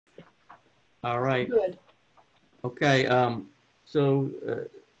All right. Good. Okay. So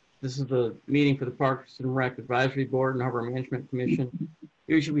this is the meeting for the Parks and Rec Advisory Board and Harbor Management Commission.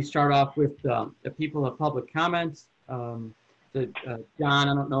 Usually we start off with the people of public comments. John, I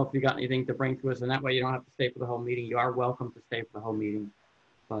don't know if you got anything to bring to us, and that way you don't have to stay for the whole meeting. You are welcome to stay for the whole meeting.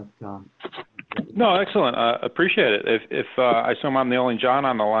 But No, excellent. Appreciate it. If I assume I'm the only John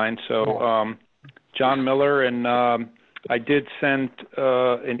on the line, so John Miller, and I did send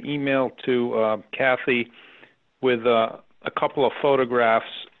an email to Kathy with a couple of photographs,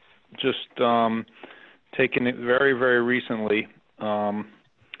 just taken it very, very recently.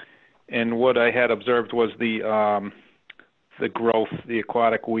 And what I had observed was the growth, the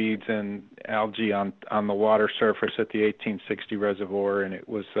aquatic weeds and algae on the water surface at the 1860 reservoir, and it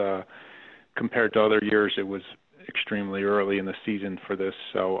was compared to other years, it was extremely early in the season for this.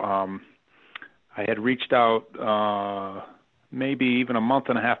 So I had reached out maybe even a month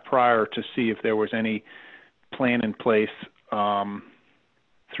and a half prior to see if there was any plan in place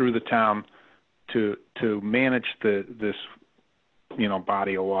through the town to manage this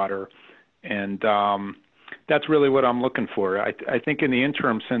body of water, and that's really what I'm looking for. I think in the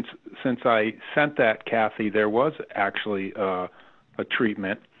interim, since I sent that, Kathy, there was actually a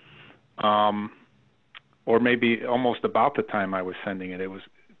treatment, or maybe almost about the time I was sending it.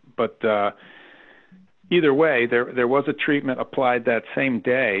 But either way, there was a treatment applied that same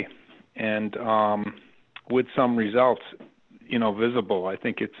day, and with some results, visible. I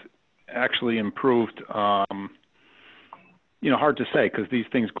think it's actually improved. Hard to say because these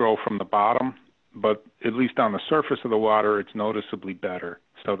things grow from the bottom, but at least on the surface of the water, it's noticeably better.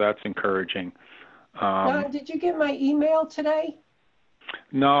 So that's encouraging. Did you get my email today?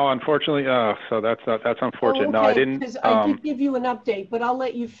 No, unfortunately. So that's unfortunate. Oh, okay, no, I didn't. Because I did give you an update, but I'll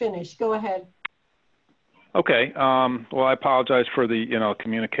let you finish. Go ahead. Okay. Well, I apologize for the,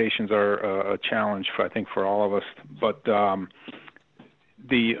 communications are a challenge I think for all of us, but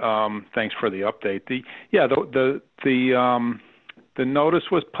thanks for the update. The notice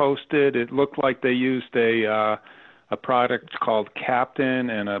was posted. It looked like they used a product called Captain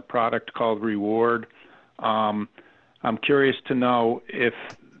and a product called Reward. I'm curious to know if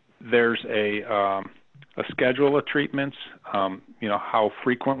there's a schedule of treatments, how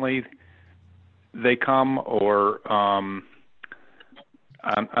frequently they come, or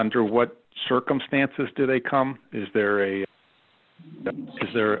under what circumstances do they come? Is there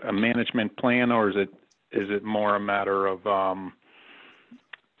a management plan, or is it more a matter of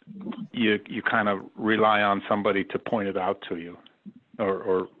you kind of rely on somebody to point it out to you,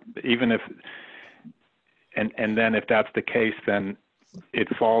 or even if and then if that's the case, then it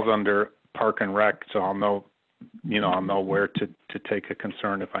falls under Park and Rec, so I'll know where to take a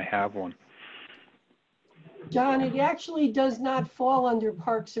concern if I have one. John, it actually does not fall under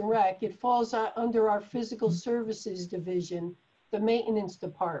Parks and Rec. It falls under our Physical Services Division, the maintenance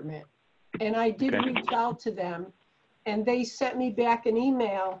department. And I did reach out to them, and they sent me back an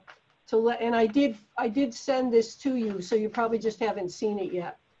email and I did send this to you, so you probably just haven't seen it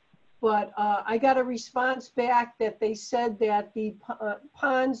yet. But I got a response back that they said that the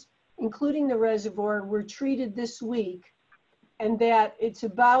ponds, including the reservoir, were treated this week, and that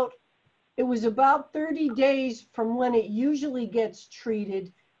it was about 30 days from when it usually gets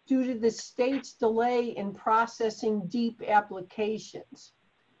treated due to the state's delay in processing DEEP applications.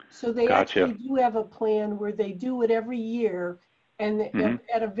 So they actually do have a plan where they do it every year and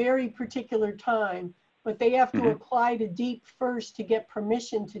at a very particular time, but they have to apply to DEEP first to get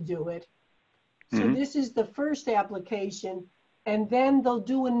permission to do it. So this is the first application, and then they'll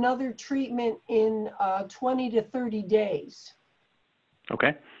do another treatment in 20 to 30 days.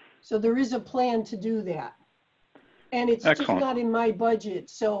 Okay. So there is a plan to do that. And it's just not in my budget.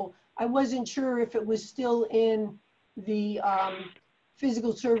 So I wasn't sure if it was still in the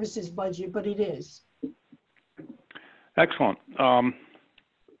physical services budget, but it is. Excellent.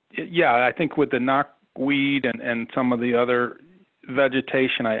 Yeah, I think with the knotweed and some of the other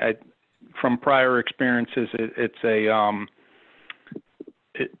vegetation, I from prior experiences, it's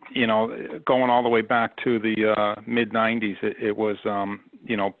going all the way back to the mid 90s, it was,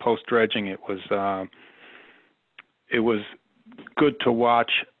 post dredging, it was good to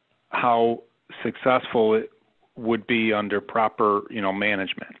watch how successful it would be under proper,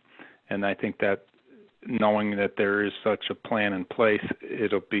 management. And I think that knowing that there is such a plan in place,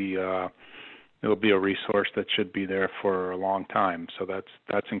 it'll be a resource that should be there for a long time. So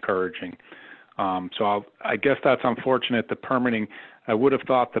that's encouraging. So I guess that's unfortunate. The permitting, I would have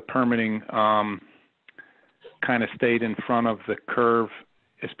thought the permitting kind of stayed in front of the curve,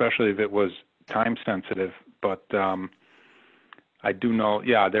 especially if it was time sensitive. But I do know,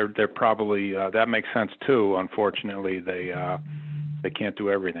 yeah, they're probably, that makes sense too. Unfortunately, they can't do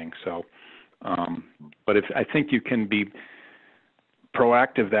everything. So, but I think you can be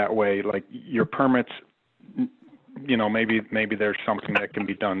proactive that way, like your permits, you know, maybe there's something that can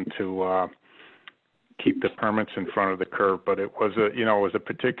be done to, keep the permits in front of the curve, but it was a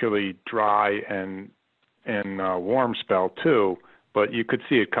particularly dry and warm spell too, but you could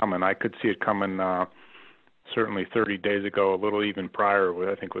see it coming. I could see it coming, certainly 30 days ago, a little even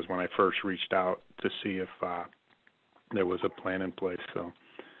prior, I think was when I first reached out to see if there was a plan in place. So,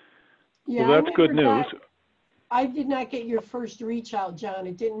 Yeah, well, that's good news. I did not get your first reach out, John.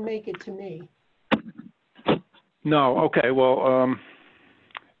 It didn't make it to me. No, okay, well,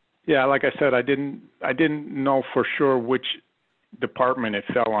 yeah, like I said, I didn't know for sure which department it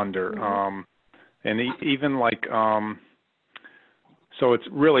fell under, and even like, so it's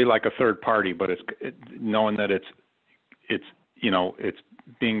really like a third party, but knowing that it's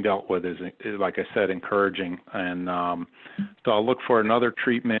being dealt with is, like I said, encouraging. And so I'll look for another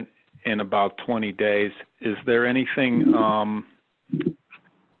treatment in about 20 days. Is there anything,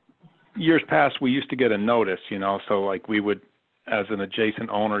 years past, we used to get a notice, so like we would, as an adjacent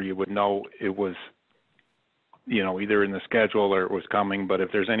owner, you would know it was, either in the schedule or it was coming. But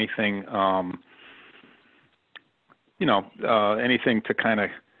if there's anything, anything to kind of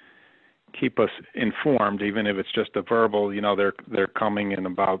keep us informed, even if it's just a verbal, they're coming in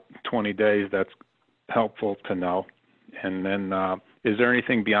about 20 days, that's helpful to know. And then, is there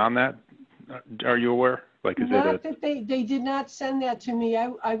anything beyond that? Are you aware? Like, is not that they did not send that to me.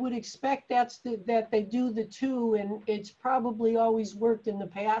 I would expect that they do the two, and it's probably always worked in the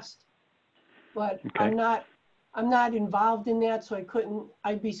past, but okay. I'm not involved in that, so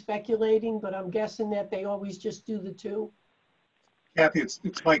I'd be speculating, but I'm guessing that they always just do the two. Kathy,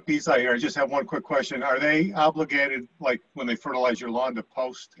 it's Mike Bezai here. I just have one quick question. Are they obligated, like when they fertilize your lawn, to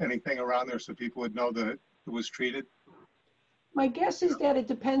post anything around there so people would know that it was treated? My guess is that it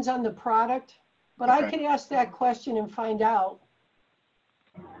depends on the product, but Okay. I could ask that question and find out.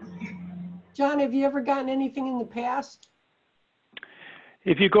 John, have you ever gotten anything in the past?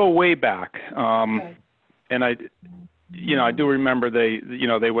 If you go way back, Okay. and I do remember they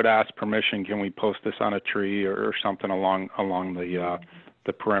would ask permission. Can we post this on a tree or something along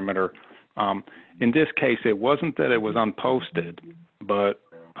the perimeter? In this case, it wasn't that it was unposted, but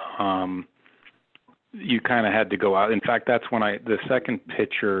you kind of had to go out. In fact, that's when the second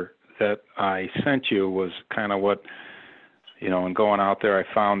picture that I sent you was kind of what, and going out there, I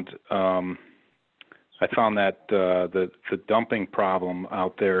found that the dumping problem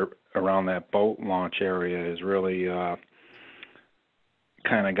out there around that boat launch area has really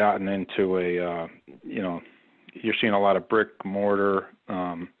kind of gotten into a, you're seeing a lot of brick, mortar.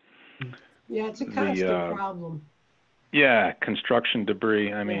 Yeah, it's a constant problem. Yeah, construction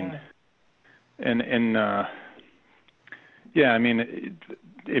debris. I mean, Yeah. I mean,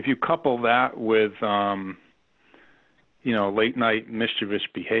 if you couple that with, late night mischievous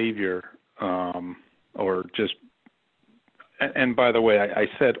behavior, or just, and by the way, I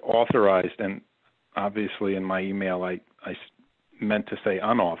said authorized, and obviously in my email I meant to say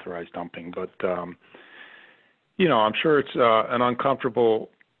unauthorized dumping, but I'm sure it's an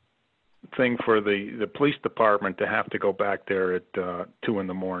uncomfortable thing for the police department to have to go back there at 2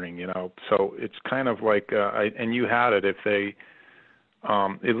 a.m. So it's kind of like, and you had it, if they,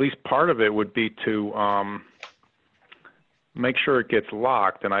 at least part of it would be to make sure it gets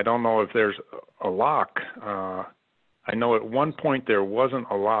locked. And I don't know if there's a lock. I know at one point there wasn't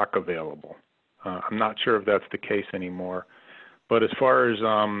a lock available. I'm not sure if that's the case anymore. But as far as,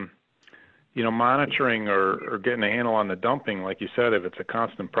 monitoring or getting a handle on the dumping, like you said, if it's a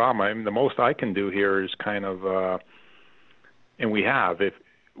constant problem, I mean, the most I can do here is kind of, and we have,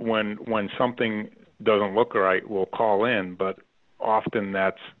 when something doesn't look right, we'll call in, but often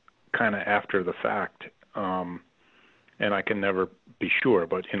that's kind of after the fact. And I can never be sure,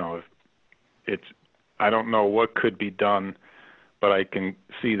 but, I don't know what could be done, but I can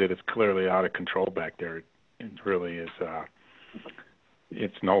see that it's clearly out of control back there. It really is,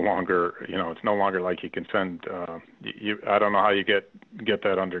 it's no longer, it's no longer like you can send, I don't know how you get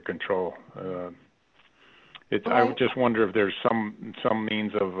that under control. I just wonder if there's some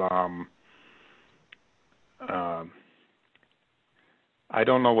means of, I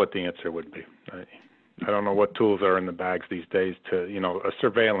don't know what the answer would be. I don't know what tools are in the bags these days to, a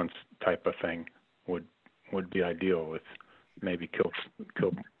surveillance type of thing would be ideal, with maybe kill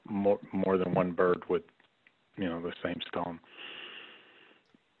more than one bird with, the same stone.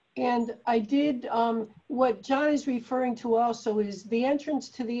 And I did, what John is referring to also is the entrance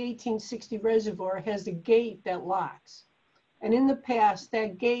to the 1860 reservoir has a gate that locks. And in the past,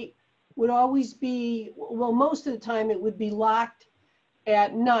 that gate would always be, well, most of the time it would be locked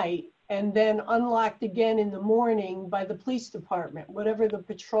at night and then unlocked again in the morning by the police department, whatever the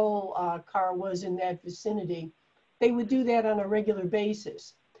patrol car was in that vicinity. They would do that on a regular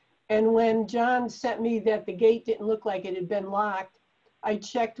basis. And when John sent me that the gate didn't look like it had been locked, I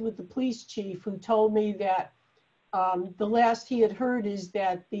checked with the police chief, who told me that the last he had heard is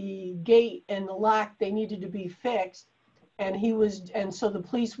that the gate and the lock, they needed to be fixed. And so the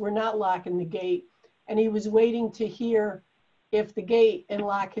police were not locking the gate, and he was waiting to hear if the gate and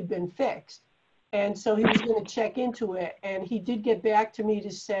lock had been fixed. And so he was going to check into it. And he did get back to me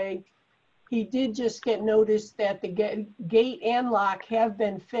to say he did just get notice that the gate and lock have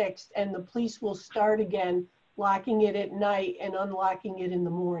been fixed, and the police will start again locking it at night and unlocking it in the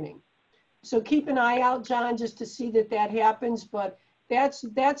morning. So keep an eye out, John, just to see that that happens. But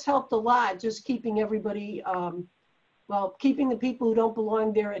that's helped a lot, just keeping everybody, well, keeping the people who don't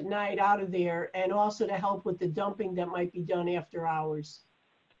belong there at night out of there, and also to help with the dumping that might be done after hours.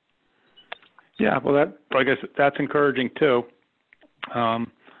 Yeah, well, I guess that's encouraging too.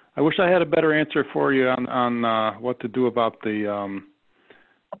 I wish I had a better answer for you on what to do about the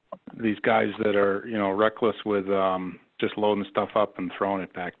these guys that are, you know, reckless with just loading stuff up and throwing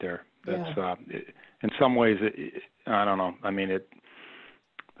it back there. That's in some ways, I don't know. I mean,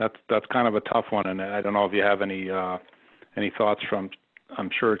 that's kind of a tough one, and I don't know if you have any thoughts from. I'm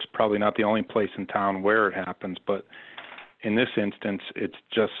sure it's probably not the only place in town where it happens, but in this instance, it's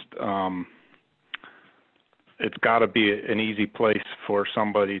just it's got to be an easy place for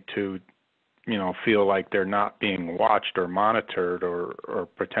somebody to, you know, feel like they're not being watched or monitored or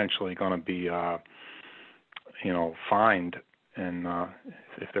potentially going to be, you know, fined. And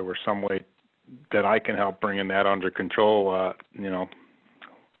if there were some way that I can help bringing that under control, you know,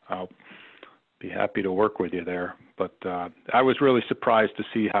 I'll be happy to work with you there. But I was really surprised to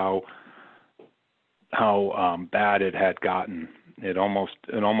see how bad it had gotten. It almost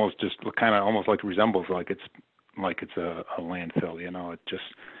just kind of almost like resembles like it's a landfill. You know, it just.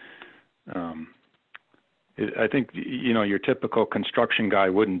 I think, you know, your typical construction guy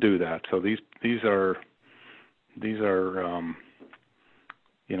wouldn't do that. So these are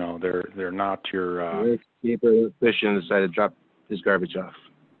you know, they're not your keeper fishing decided to drop his garbage off.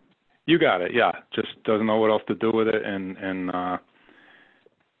 You got it. Yeah, just doesn't know what else to do with it, and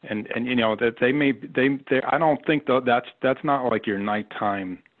you know that they I don't think that's not like your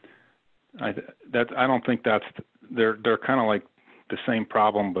nighttime. I don't think that's they're kind of like the same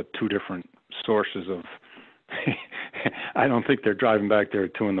problem but two different sources of. I don't think they're driving back there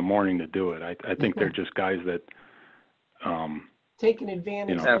at 2 a.m. to do it. I think they're just guys that taking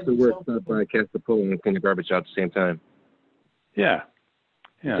advantage. You know, After work, stop by, cast the pole, and clean the garbage out at the same time. Yeah.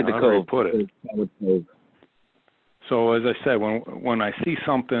 Typical. However you put it. So as I said, when I see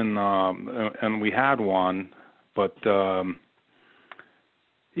something, and we had one, but you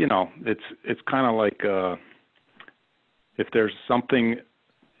know, it's kind of like if there's something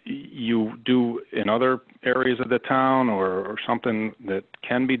you do in other areas of the town or something that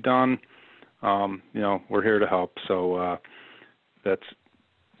can be done, you know, we're here to help. So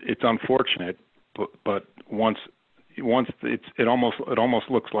it's unfortunate, but once it almost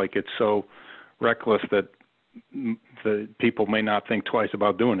looks like it's so reckless that the people may not think twice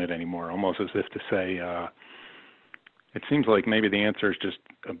about doing it anymore, almost as if to say, it seems like maybe the answer is just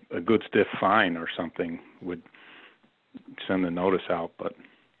a good stiff fine or something would send the notice out, but.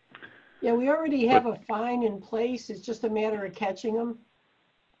 Yeah, we already have a fine in place. It's just a matter of catching them.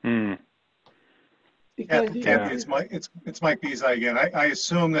 Because Kathy, it's Mike Bezai again. I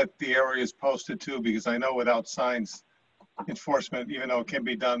assume that the area is posted too, because I know without signs, enforcement, even though it can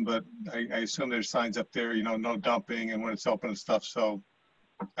be done, but I assume there's signs up there, you know, no dumping and when it's open and stuff. So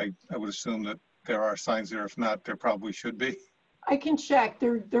I would assume that there are signs there. If not, there probably should be. I can check.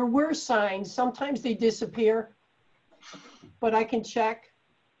 There were signs. Sometimes they disappear, but I can check.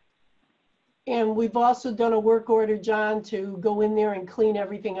 And we've also done a work order, John, to go in there and clean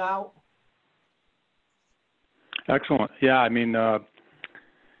everything out. Excellent. Yeah, I mean, I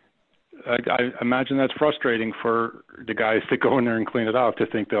imagine that's frustrating for the guys to go in there and clean it out, to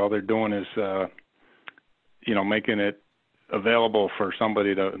think that all they're doing is, you know, making it available for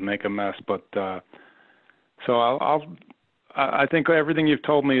somebody to make a mess. But so I think everything you've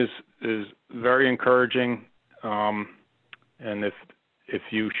told me is very encouraging. And if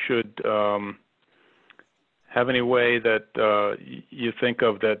you should have any way that you think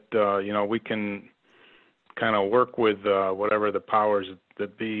of that, you know, we can kind of work with whatever the powers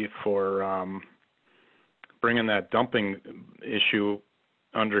that be for bringing that dumping issue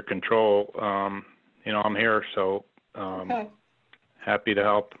under control, you know, I'm here. So Okay. Happy to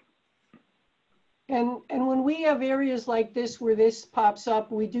help. And when we have areas like this where this pops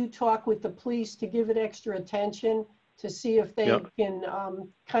up, we do talk with the police to give it extra attention to see if they Yep. can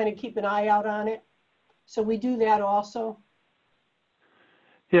kind of keep an eye out on it. So we do that also.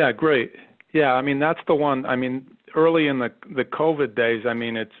 Yeah, great. Yeah, I mean, that's the one. I mean, early in the COVID days, I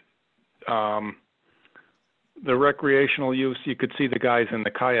mean, it's the recreational use. You could see the guys in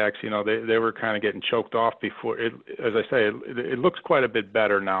the kayaks, you know, they were kind of getting choked off before. As I say, it looks quite a bit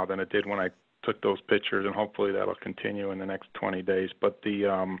better now than it did when I took those pictures, and hopefully that'll continue in the next 20 days. But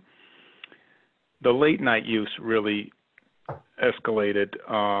the late night use really escalated,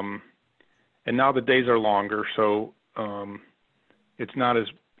 and now the days are longer, so it's not as,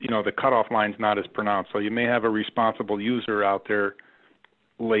 you know, the cutoff line's not as pronounced. So you may have a responsible user out there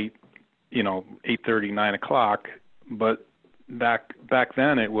late, you know, 8:30, 9 o'clock, but back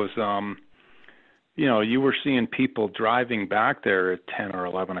then it was, you know, you were seeing people driving back there at 10 or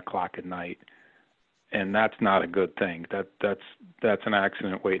 11 o'clock at night, and that's not a good thing. That's an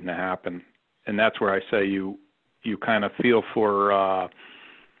accident waiting to happen, and that's where I say you kind of feel for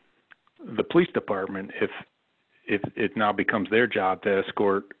the police department if it now becomes their job to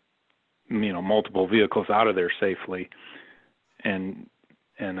escort, you know, multiple vehicles out of there safely, and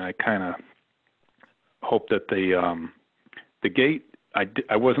I kind of hope that the gate,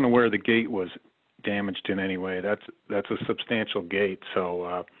 I wasn't aware the gate was damaged in any way. That's a substantial gate,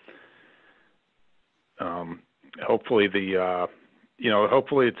 so hopefully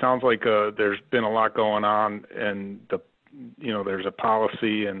hopefully it sounds like there's been a lot going on, and there's a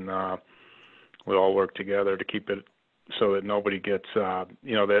policy, and we all work together to keep it so that nobody gets that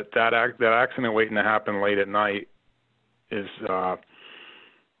accident waiting to happen late at night is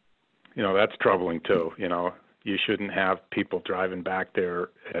that's troubling too. You know, you shouldn't have people driving back there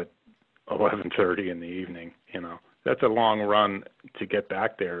at 11:30 in the evening. You know, that's a long run to get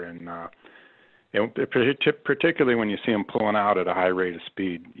back there, and particularly when you see them pulling out at a high rate of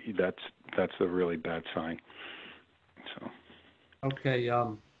speed, that's a really bad sign. So. Okay,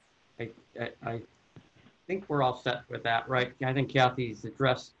 I think we're all set with that, right? I think Kathy's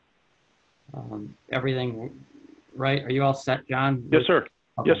addressed everything, right? Are you all set, John? Yes, sir.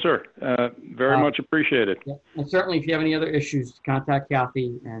 Okay. Yes, sir. Very much appreciated. Yeah. And certainly, if you have any other issues, contact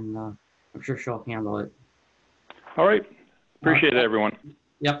Kathy, and I'm sure she'll handle it. All right. Appreciate it, everyone.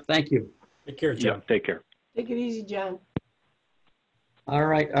 Yep, thank you. Take care, John. Yeah, take care. Take it easy, John. All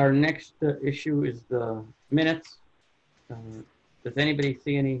right, our next issue is the minutes. Does anybody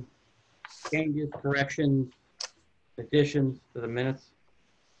see any changes, corrections, additions to the minutes?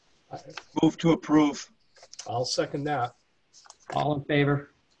 Move to approve. I'll second that. All in favor?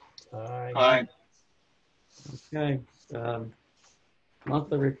 Aye. Aye. Okay.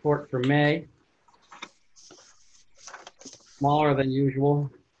 Monthly report for May. Smaller than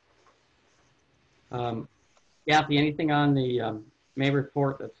usual. Kathy, anything on the May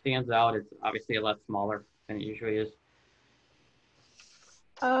report that stands out? It's obviously a lot smaller than it usually is.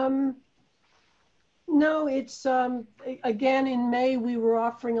 No, it's, again, in May, we were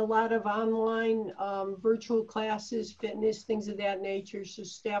offering a lot of online virtual classes, fitness, things of that nature. So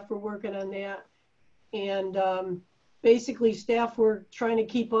staff were working on that. And basically staff were trying to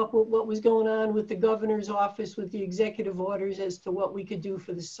keep up with what was going on with the governor's office, with the executive orders as to what we could do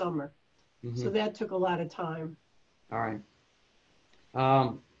for the summer. So that took a lot of time. All right.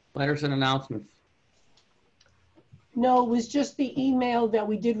 Letters and announcements. No, it was just the email that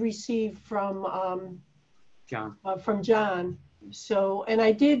we did receive from John. So, and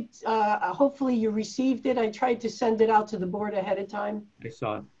I did, hopefully you received it. I tried to send it out to the board ahead of time. I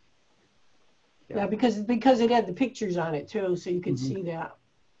saw it. Yeah, because it had the pictures on it too, so you could see that.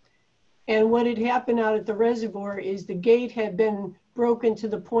 And what had happened out at the reservoir is the gate had been broken to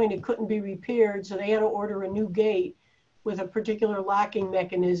the point it couldn't be repaired, so they had to order a new gate with a particular locking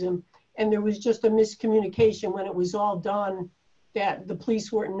mechanism. And there was just a miscommunication when it was all done, that the police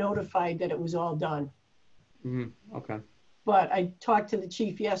weren't notified that it was all done. Okay. But I talked to the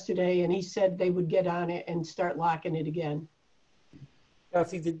chief yesterday, and he said they would get on it and start locking it again.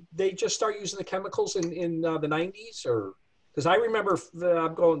 Kathy, did they just start using the chemicals in the 90s? Or because I remember,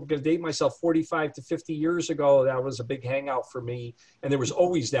 I'm going to date myself, 45 to 50 years ago, that was a big hangout for me. And there was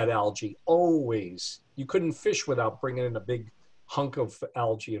always that algae, always. You couldn't fish without bringing in a big hunk of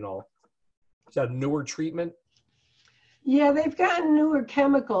algae and all. Is that a newer treatment? Yeah, they've gotten newer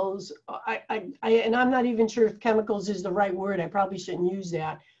chemicals. And I'm not even sure if chemicals is the right word. I probably shouldn't use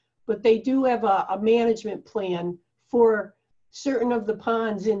that. But they do have a management plan for certain of the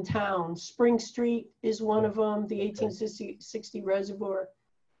ponds in town. Spring Street is one of them, the 1860 reservoir.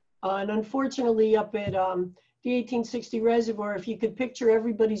 And unfortunately up at the 1860 reservoir, if you could picture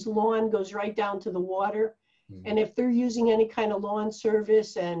everybody's lawn goes right down to the water. And if they're using any kind of lawn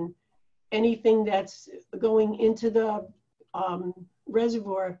service and anything that's going into the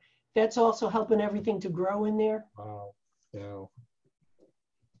reservoir, that's also helping everything to grow in there. Wow. Yeah.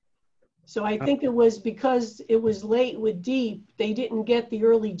 So I think it was because it was late with deep, they didn't get the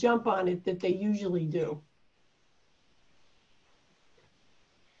early jump on it that they usually do.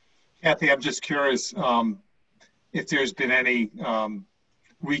 Kathy, I'm just curious if there's been any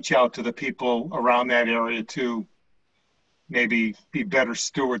reach out to the people around that area to maybe be better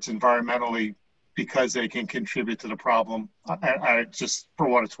stewards environmentally because they can contribute to the problem. I just for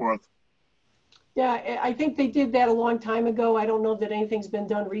what it's worth. Yeah, I think they did that a long time ago. I don't know that anything's been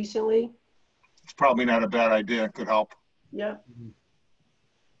done recently. It's probably not a bad idea. It could help. Yeah.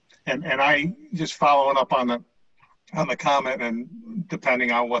 And I just following up on the comment, and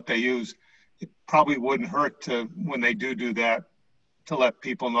depending on what they use, it probably wouldn't hurt to, when they do that, to let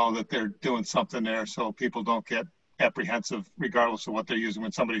people know that they're doing something there so people don't get apprehensive regardless of what they're using.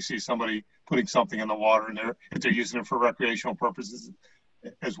 When somebody sees somebody putting something in the water and if they're using it for recreational purposes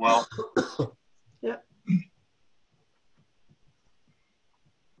as well. Yeah.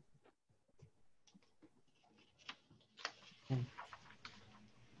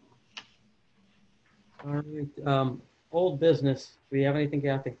 All right. Old business. Do we have anything,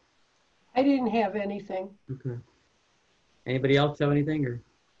 Kathy? I didn't have anything. Okay. Anybody else have anything or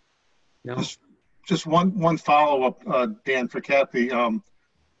no? Just one follow-up, Dan, for Kathy.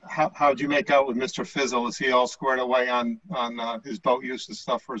 How'd you make out with Mr. Fizzle? Is he all squared away on his boat use and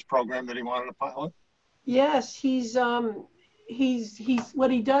stuff for his program that he wanted to pilot? Yes, he's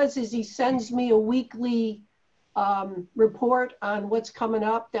what he does is he sends me a weekly report on what's coming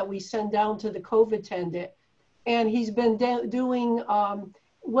up that we send down to the COVID attendant. And he's been doing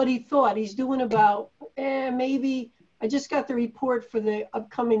what he thought. He's doing about maybe, I just got the report for the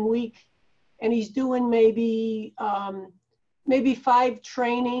upcoming week, and he's doing maybe 5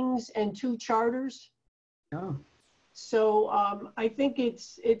 trainings and 2 charters. No. So I think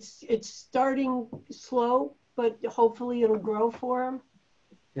it's starting slow, but hopefully it'll grow for him.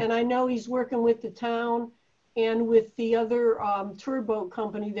 Yeah. And I know he's working with the town and with the other tour boat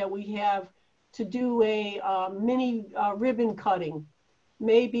company that we have to do a mini ribbon cutting,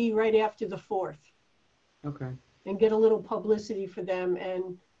 maybe right after the 4th. Okay. And get a little publicity for them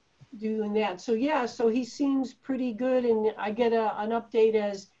and doing that. So yeah, so he seems pretty good, and I get an update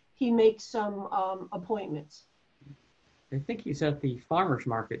as he makes some appointments. I think he's at the farmer's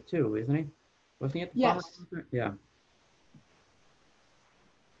market too, isn't he? Wasn't he at the Yes. farmer's market? Yeah.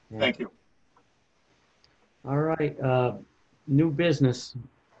 Yeah. Thank you. All right. New business.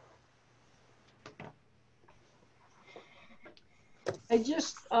 I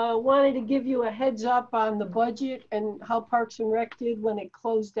just wanted to give you a heads up on the budget and how Parks and Rec did when it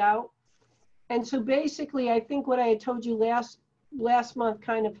closed out. And so basically, I think what I had told you last month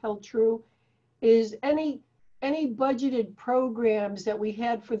kind of held true, is any budgeted programs that we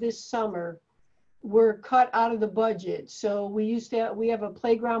had for this summer were cut out of the budget. So we have a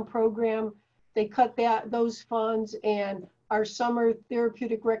playground program. They cut those funds, and our summer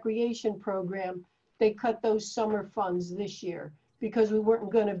therapeutic recreation program, they cut those summer funds this year because we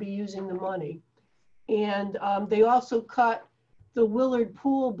weren't going to be using the money. And they also cut the Willard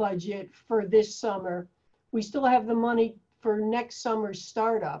Pool budget for this summer. We still have the money for next summer's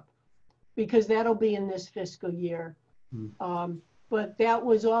startup because that'll be in this fiscal year. But that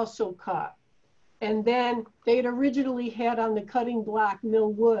was also cut. And then they had originally had on the cutting block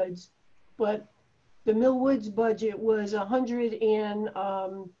Mill Woods, but the Mill Woods budget was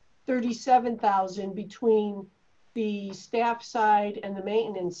 $137,000 between the staff side and the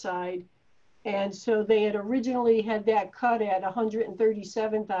maintenance side. And so they had originally had that cut at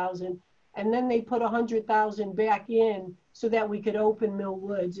 $137,000, and then they put $100,000 back in so that we could open Mill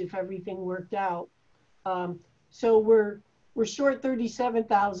Woods if everything worked out. So we're short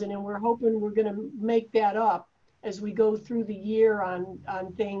 $37,000, and we're hoping we're going to make that up as we go through the year on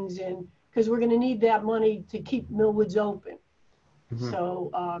things, and because we're going to need that money to keep Mill Woods open.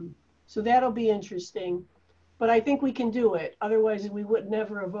 Mm-hmm. So that'll be interesting. But I think we can do it. Otherwise, we would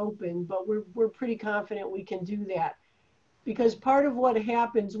never have opened. But we're pretty confident we can do that. Because part of what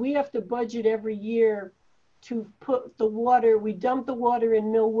happens, we have to budget every year to put the water, we dump the water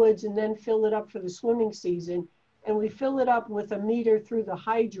in Mill Woods and then fill it up for the swimming season. And we fill it up with a meter through the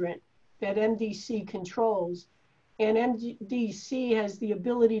hydrant that MDC controls. And MDC has the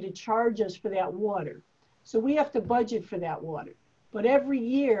ability to charge us for that water. So we have to budget for that water. But every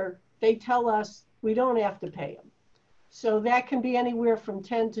year, they tell us we don't have to pay them. So that can be anywhere from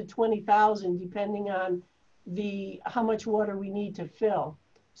 10 to 20,000, depending on how much water we need to fill.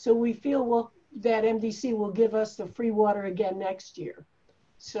 So we feel that MDC will give us the free water again next year.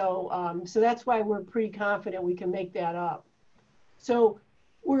 So, so that's why we're pretty confident we can make that up. So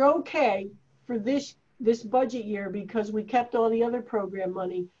we're okay for this budget year because we kept all the other program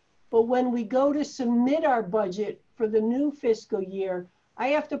money. But when we go to submit our budget for the new fiscal year, I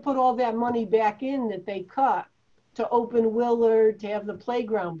have to put all that money back in that they cut to open Willard, to have the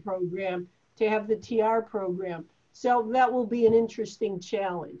playground program, to have the TR program. So that will be an interesting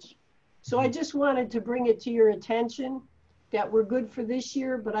challenge. So I just wanted to bring it to your attention that we're good for this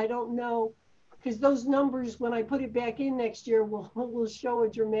year, but I don't know, because those numbers, when I put it back in next year, will show a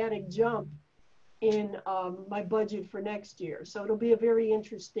dramatic jump in my budget for next year. So it'll be a very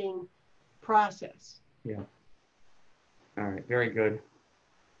interesting process. Yeah. All right, very good.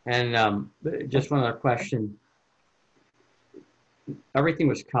 And just one other question. Everything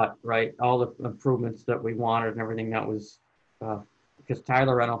was cut, right? All the improvements that we wanted and everything that was, because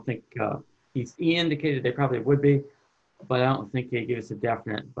Tyler, I don't think, he indicated they probably would be, but I don't think he gave us a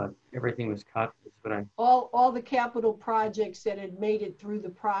definite, but everything was cut. Is what I... All the capital projects that had made it through the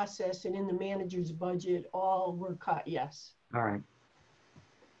process and in the manager's budget, all were cut, yes. All right.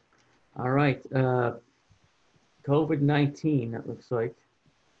 All right. COVID-19, it looks like.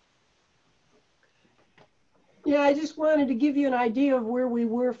 Yeah, I just wanted to give you an idea of where we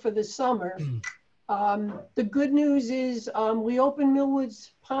were for the summer. The good news is we opened Millwoods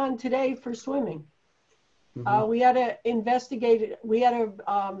Pond today for swimming. Mhm. We had to investigate it. We had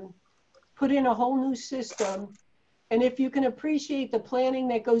to put in a whole new system. And if you can appreciate the planning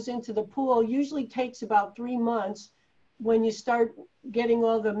that goes into the pool, usually takes about 3 months when you start getting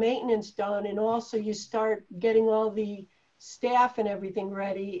all the maintenance done, and also you start getting all the staff and everything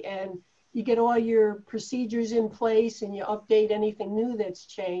ready, and you get all your procedures in place and you update anything new that's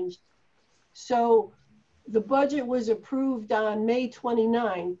changed. So the budget was approved on May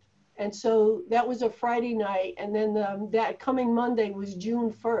 29th. And so that was a Friday night. And then that coming Monday was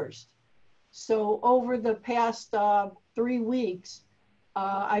June 1st. So over the past 3 weeks,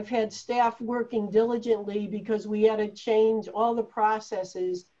 I've had staff working diligently because we had to change all the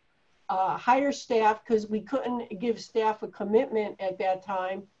processes, hire staff because we couldn't give staff a commitment at that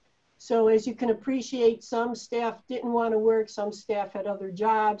time. So as you can appreciate, some staff didn't want to work, some staff had other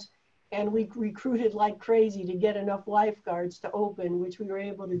jobs, and we recruited like crazy to get enough lifeguards to open, which we were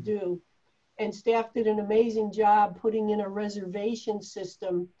able to do. And staff did an amazing job putting in a reservation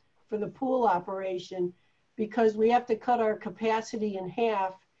system for the pool operation because we have to cut our capacity in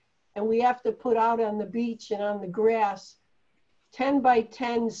half, and we have to put out on the beach and on the grass 10 by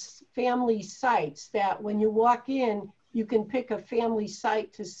 10 family sites that when you walk in, you can pick a family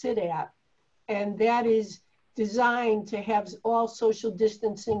site to sit at. And that is designed to have all social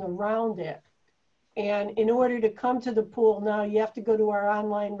distancing around it. And in order to come to the pool now, you have to go to our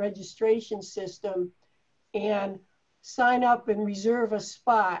online registration system and sign up and reserve a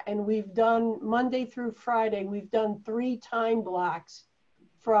spot. And we've done Monday through Friday, we've done 3 time blocks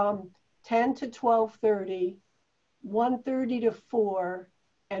from 10 to 12:30, 1:30 to 4,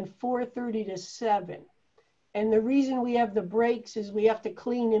 and 4:30 to 7. And the reason we have the breaks is we have to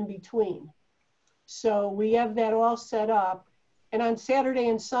clean in between. So we have that all set up. And on Saturday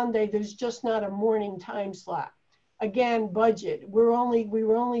and Sunday, there's just not a morning time slot. Again, budget. We were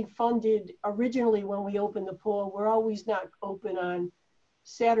only funded originally when we opened the pool. We're always not open on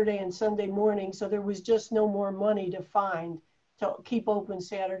Saturday and Sunday morning. So there was just no more money to find to keep open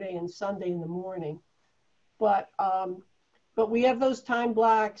Saturday and Sunday in the morning. But we have those time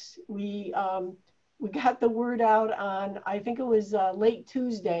blocks. We got the word out on, I think it was late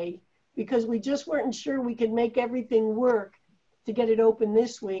Tuesday, because we just weren't sure we could make everything work to get it open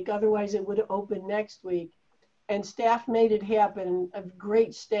this week. Otherwise, it would open next week. And staff made it happen, a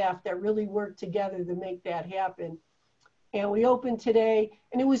great staff that really worked together to make that happen. And we opened today,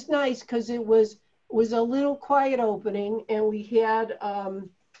 and it was nice because it was a little quiet opening, and we had,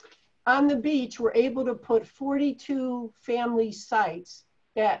 on the beach, we're able to put 42 family sites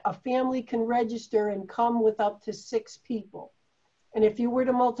that a family can register and come with up to 6 people. And if you were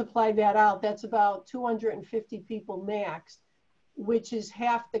to multiply that out, that's about 250 people max, which is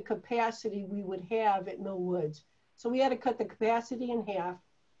half the capacity we would have at Millwoods. So we had to cut the capacity in half,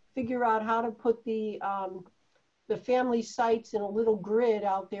 figure out how to put the family sites in a little grid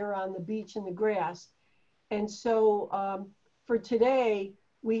out there on the beach in the grass. And so for today,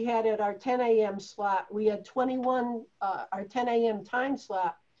 we had at our 10 a.m. slot, we had 21, our 10 a.m. time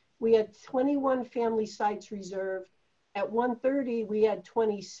slot, we had 21 family sites reserved. At 1:30, we had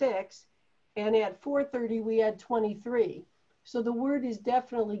 26, and at 4:30, we had 23. So the word is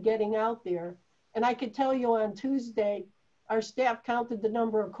definitely getting out there. And I could tell you on Tuesday, our staff counted the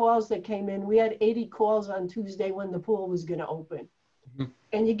number of calls that came in. We had 80 calls on Tuesday when the pool was going to open. Mhm.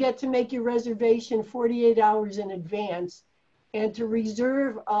 And you get to make your reservation 48 hours in advance. And to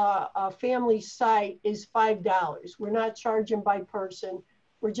reserve a family site is $5. We're not charging by person.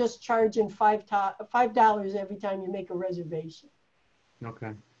 We're just charging $5 every time you make a reservation.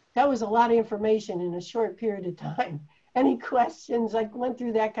 Okay. That was a lot of information in a short period of time. Any questions? I went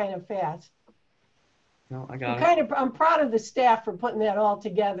through that kind of fast. No, I got it. I'm proud of the staff for putting that all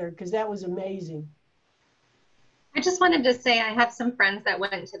together because that was amazing. I just wanted to say I have some friends that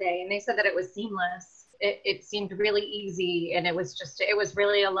went today and they said that it was seamless. It seemed really easy and it was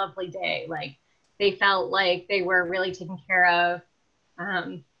really a lovely day. Like they felt like they were really taken care of,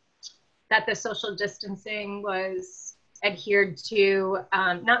 that the social distancing was adhered to,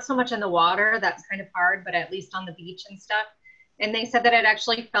 not so much in the water, that's kind of hard, but at least on the beach and stuff. And they said that it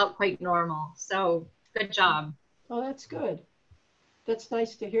actually felt quite normal. So good job. Oh, that's good. That's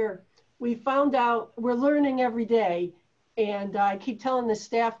nice to hear. We found out, we're learning every day. And I keep telling the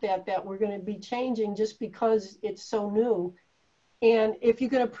staff that we're going to be changing just because it's so new. And if you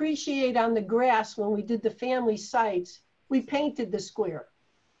can appreciate on the grass, when we did the family sites, we painted the square.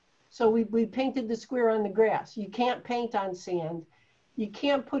 So we painted the square on the grass. You can't paint on sand. You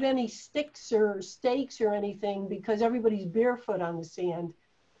can't put any sticks or stakes or anything because everybody's barefoot on the sand.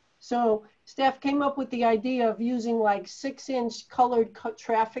 So staff came up with the idea of using like 6-inch colored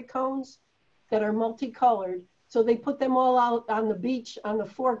traffic cones that are multicolored. So they put them all out on the beach on the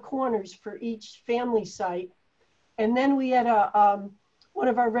 4 corners for each family site. And then we had one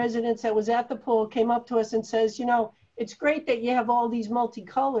of our residents that was at the pool came up to us and says, you know, it's great that you have all these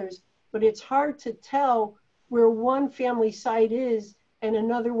multicolors, but it's hard to tell where one family site is and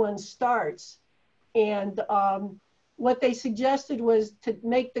another one starts. And what they suggested was to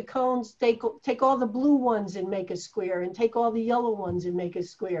make the cones, take all the blue ones and make a square and take all the yellow ones and make a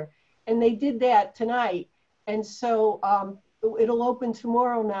square. And they did that tonight. And so it'll open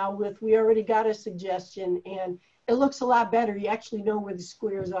tomorrow now we already got a suggestion and it looks a lot better. You actually know where the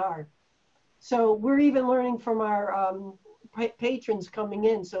squares are. So we're even learning from our patrons coming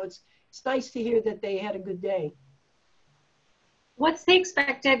in. So it's nice to hear that they had a good day. What's the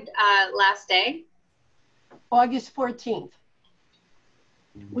expected last day? August 14th.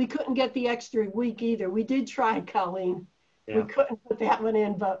 We couldn't get the extra week either. We did try, Colleen. Yeah. We couldn't put that one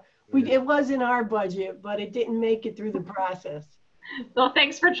in, but it was in our budget, but it didn't make it through the process. Well,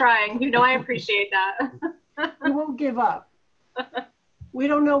 thanks for trying. You know, I appreciate that. We won't give up. We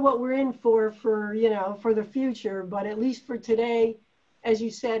don't know what we're in for the future, but at least for today, as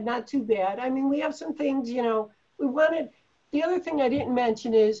you said, not too bad. I mean, we have some things, the other thing I didn't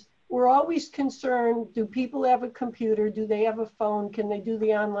mention is we're always concerned, do people have a computer? Do they have a phone? Can they do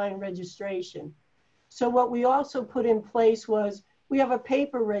the online registration? So what we also put in place was we have a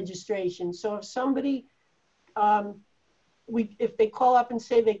paper registration. So if somebody, if they call up and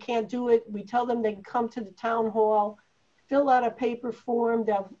say they can't do it, we tell them they can come to the town hall, fill out a paper form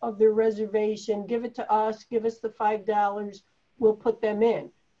of their reservation, give it to us, give us the $5, we'll put them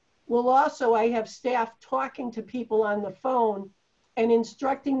in. We'll also, I have staff talking to people on the phone and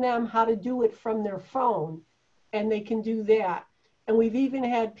instructing them how to do it from their phone, and they can do that. And we've even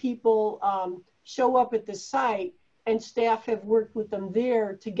had people show up at the site and staff have worked with them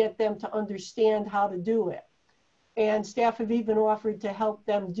there to get them to understand how to do it. And staff have even offered to help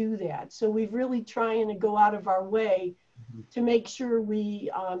them do that. So we've really trying to go out of our way to make sure we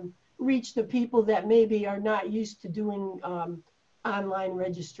reach the people that maybe are not used to doing online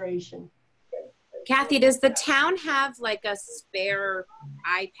registration. Kathy, does the town have like a spare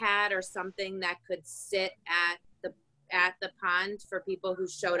iPad or something that could sit at the pond for people who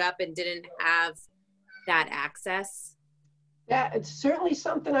showed up and didn't have that access? Yeah, it's certainly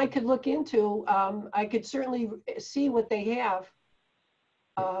something I could look into. I could certainly see what they have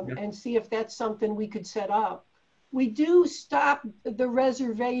and see if that's something we could set up. We do stop the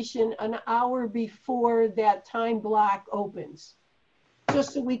reservation an hour before that time block opens,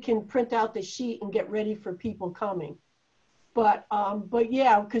 just so we can print out the sheet and get ready for people coming. But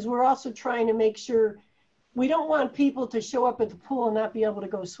yeah, because we're also trying to make sure we don't want people to show up at the pool and not be able to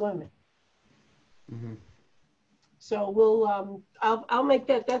go swimming. Mm-hmm. So we'll, I'll make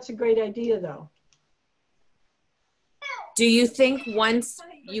that. That's a great idea, though. Do you think once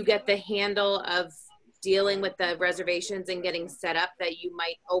you get the handle of dealing with the reservations and getting set up that you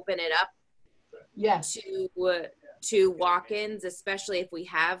might open it up? Yes. To walk-ins, especially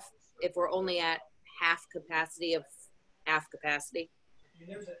if we're only at half capacity of half capacity?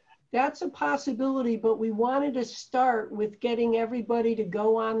 That's a possibility, but we wanted to start with getting everybody to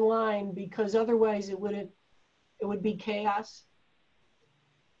go online because otherwise it would be chaos.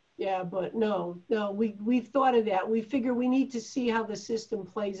 Yeah, but no, we've thought of that. We figure we need to see how the system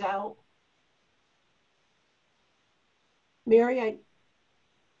plays out. Mary,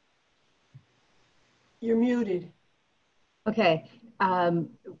 you're muted. Okay.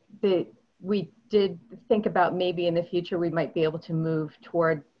 We did think about maybe in the future we might be able to move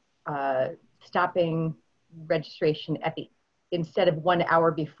toward stopping registration instead of 1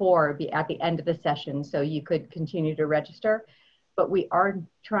 hour before, be at the end of the session, so you could continue to register. But we are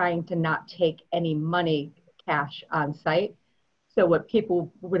trying to not take any money cash on site. So what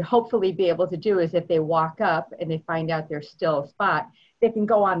people would hopefully be able to do is if they walk up and they find out there's still a spot, they can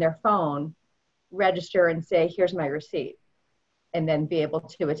go on their phone, register and say, here's my receipt, and then be able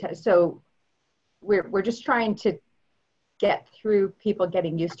to attend. So we're just trying to get through people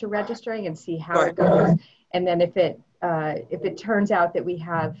getting used to registering and see how it goes. And then if it turns out that we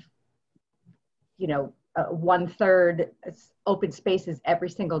have, 1/3 open spaces every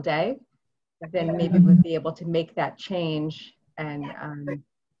single day, then maybe we'll be able to make that change and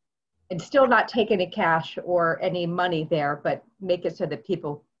still not take any cash or any money there, but make it so that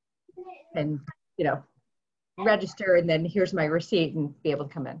people can, register and then here's my receipt and be able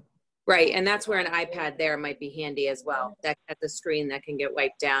to come in. Right, and that's where an iPad there might be handy as well. That at the screen that can get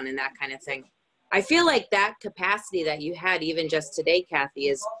wiped down and that kind of thing. I feel like that capacity that you had even just today, Kathy,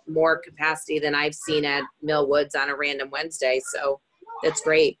 is more capacity than I've seen at Mill Woods on a random Wednesday. So that's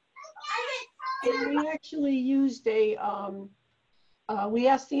great. And we actually used we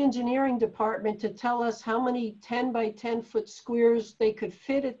asked the engineering department to tell us how many 10 by 10 foot squares they could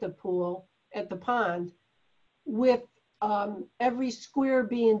fit at the pool, at the pond, with every square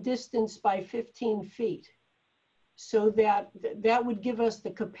being distanced by 15 feet. So that would give us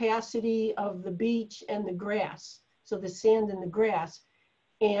the capacity of the beach and the grass, so the sand and the grass.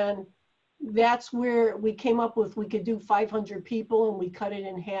 And that's where we came up with, we could do 500 people and we cut it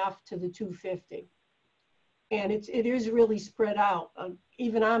in half to the 250. And it is really spread out.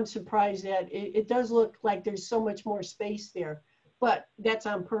 Even I'm surprised that it does look like there's so much more space there, but that's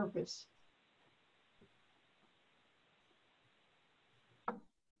on purpose.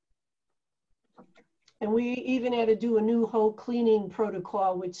 And we even had to do a new whole cleaning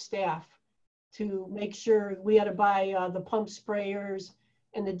protocol with staff to make sure. We had to buy the pump sprayers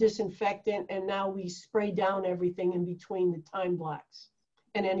and the disinfectant, and now we spray down everything in between the time blocks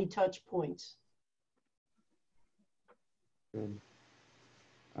and any touch points. Good.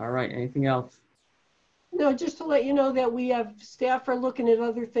 All right, anything else? No, just to let you know that we have staff are looking at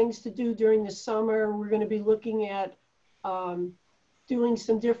other things to do during the summer. We're going to be looking at doing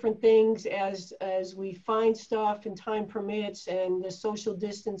some different things as we find stuff and time permits, and the social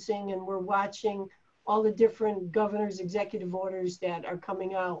distancing, and we're watching all the different governor's executive orders that are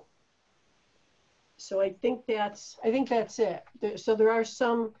coming out. So I think that's it. So there are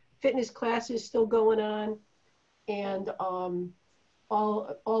some fitness classes still going on, and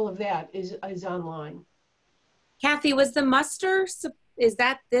all of that is online. Kathy, was the muster, is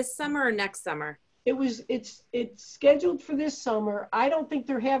that this summer or next summer? It's scheduled for this summer. I don't think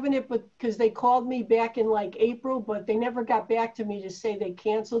they're having it, but because they called me back in like April, but they never got back to me to say they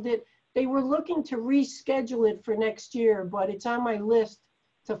canceled it. They were looking to reschedule it for next year, but it's on my list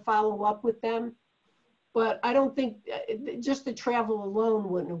to follow up with them. But I don't think just the travel alone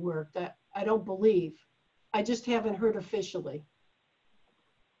wouldn't have worked. I don't believe. I just haven't heard officially.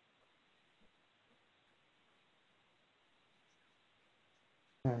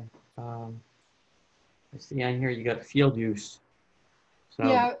 Okay. I see on here you got field use. So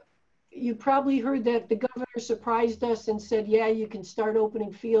Yeah, you probably heard that the governor surprised us and said, yeah, you can start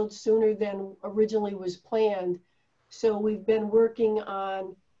opening fields sooner than originally was planned. So we've been working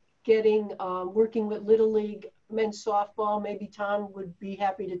on working with Little League men's softball. Maybe Tom would be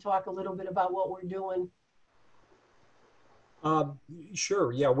happy to talk a little bit about what we're doing.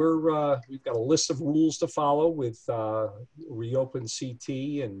 Sure. Yeah, we've got a list of rules to follow with Reopen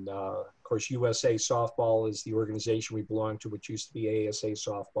CT, and of course USA Softball is the organization we belong to, which used to be ASA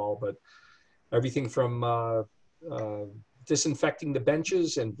Softball. But everything from disinfecting the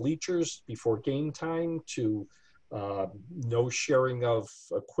benches and bleachers before game time to no sharing of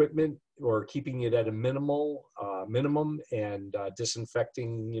equipment or keeping it at a minimum, and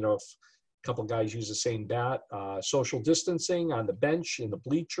disinfecting, if a couple of guys use the same bat, social distancing on the bench, in the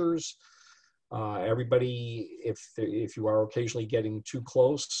bleachers. Everybody, if you are occasionally getting too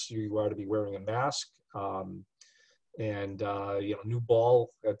close, you are to be wearing a mask. and new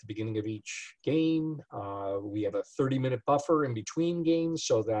ball at the beginning of each game. We have a 30-minute buffer in between games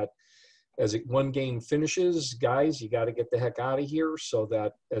so that as one game finishes, guys, you got to get the heck out of here, so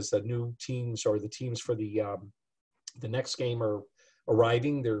that as the new teams or the teams for the next game are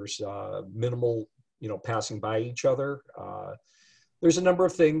arriving, there's minimal, passing by each other. There's a number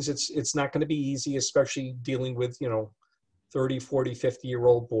of things. It's not going to be easy, especially dealing with, 30, 40,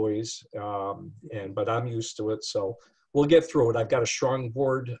 50-year-old boys. But I'm used to it. So we'll get through it. I've got a strong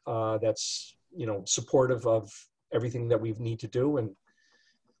board that's, supportive of everything that we need to do. And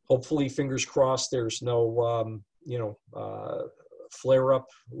hopefully, fingers crossed, there's no, flare up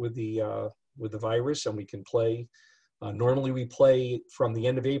with the virus, and we can play. Normally we play from the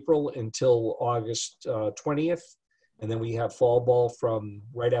end of April until August 20th. And then we have fall ball from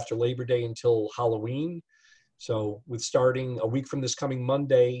right after Labor Day until Halloween. So with starting a week from this coming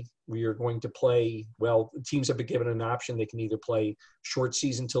Monday, we are going to play, teams have been given an option. They can either play short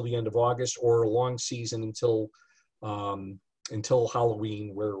season till the end of August or a long season until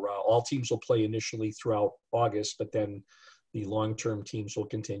Halloween, where all teams will play initially throughout August, but then the long-term teams will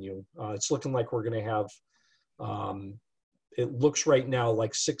continue. It's looking like we're going to have, it looks right now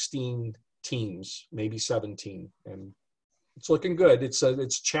like 16 teams, maybe 17, and it's looking good. It's a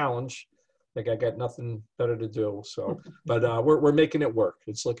challenge. Like I got nothing better to do. So, but we're making it work.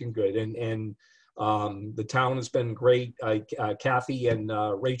 It's looking good, and the town has been great. Kathy and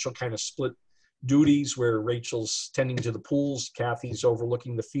Rachel kind of split duties, where Rachel's tending to the pools, Kathy's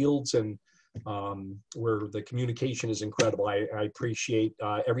overlooking the fields, and where the communication is incredible. I appreciate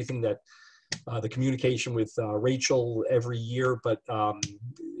everything that the communication with Rachel every year, but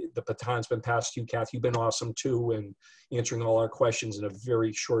the baton's been passed to you, Kathy. You've been awesome too, and answering all our questions in a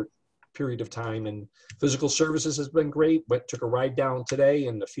very short period of time. And physical services has been great. Took a ride down today,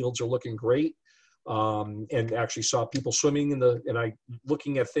 and the fields are looking great. And actually saw people swimming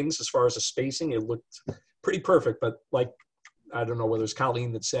looking at things as far as the spacing, it looked pretty perfect. But like, I don't know whether it's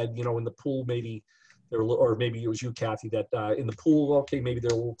Colleen that said, in the pool, maybe or maybe it was you, Kathy, that in the pool, okay, maybe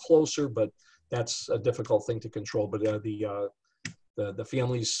they're a little closer, but that's a difficult thing to control. But the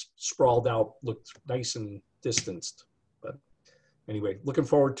families sprawled out looked nice and distanced. But anyway, looking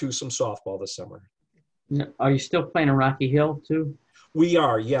forward to some softball this summer. Are you still playing in Rocky Hill too? We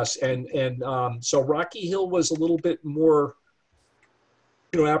are, yes. And so Rocky Hill was a little bit more,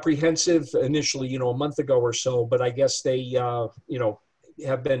 apprehensive initially, a month ago or so, but I guess they,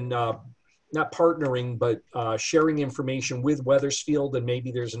 have been not partnering, but sharing information with Weathersfield, and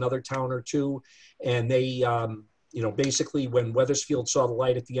maybe there's another town or two. And they, basically when Weathersfield saw the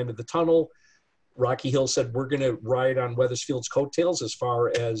light at the end of the tunnel, Rocky Hill said, we're going to ride on Weathersfield's coattails as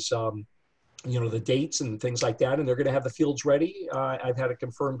far as, the dates and things like that. And they're going to have the fields ready. I've had it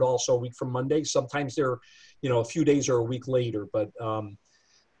confirmed also a week from Monday. Sometimes they're, a few days or a week later, but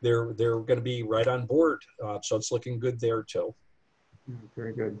they're going to be right on board. So it's looking good there too.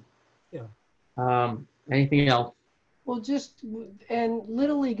 Very good. Yeah. Anything else? Well, and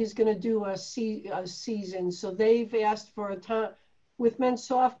Little League is going to do a season. So they've asked for a time. With men's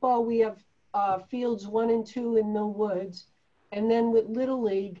softball, we have fields 1 and 2 in Mill Woods. And then with Little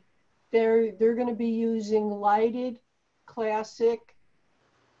League, they're going to be using lighted, classic,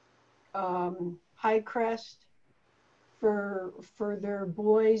 Highcrest for their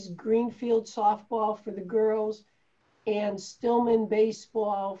boys, Greenfield softball for the girls, and Stillman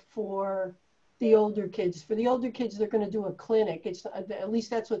baseball for the older kids. For the older kids, they're going to do a clinic. At least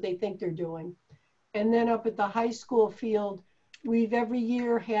that's what they think they're doing. And then up at the high school field, we've every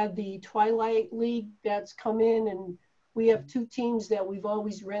year had the Twilight League that's come in, and we have 2 teams that we've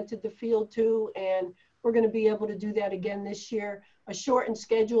always rented the field to, and we're going to be able to do that again this year. A shortened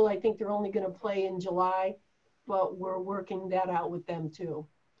schedule. I think they're only going to play in July, but we're working that out with them too.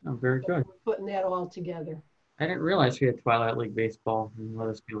 Oh, very good. We're putting that all together. I didn't realize we had Twilight League baseball in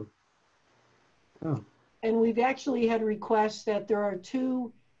Weathersfield. Oh. And we've actually had requests that there are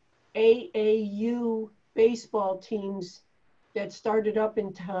 2 AAU baseball teams that started up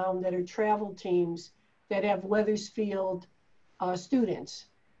in town that are travel teams that have Weathersfield students,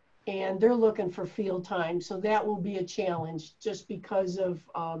 and they're looking for field time. So that will be a challenge just because of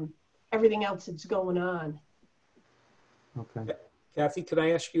everything else that's going on. Okay. Kathy, can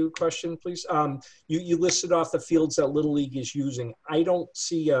I ask you a question, please? You listed off the fields that Little League is using. I don't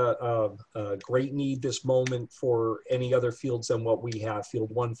see a great need this moment for any other fields than what we have,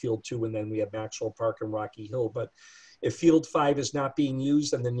 Field 1, Field 2, and then we have Maxwell Park and Rocky Hill. But if Field 5 is not being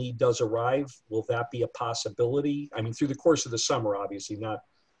used and the need does arrive, will that be a possibility? I mean, through the course of the summer, obviously, not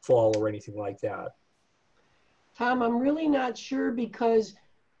fall or anything like that. Tom, I'm really not sure because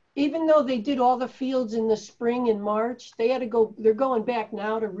even though they did all the fields in the spring and March, they had to go, they're going back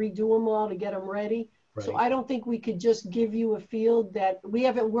now to redo them all to get them ready. So Right. I don't think we could just give you a field that, we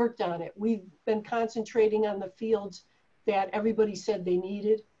haven't worked on it. We've been concentrating on the fields that everybody said they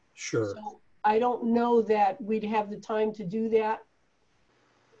needed. Sure. So I don't know that we'd have the time to do that.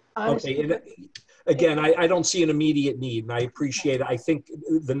 Honestly, Okay. And again, I don't see an immediate need, and I appreciate it. I think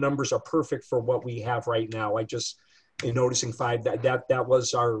the numbers are perfect for what we have right now. I just, in noticing five, that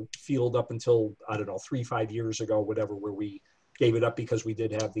was our field up until, I don't know, 3-5 years ago, whatever, where we gave it up because we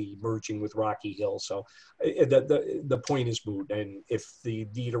did have the merging with Rocky Hill. So the point is moot. And if the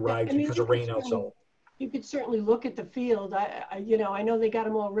need arrives because of rain also. you could certainly look at the field. You know, I know they got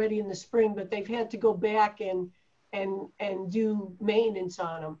them all ready in the spring, but they've had to go back and do maintenance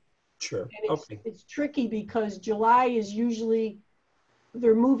on them. Sure. And Okay. it's tricky because July is usually,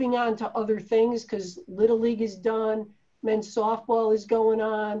 they're moving on to other things because Little League is done, men's softball is going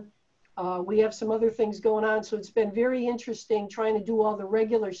on. We have some other things going on. So it's been very interesting trying to do all the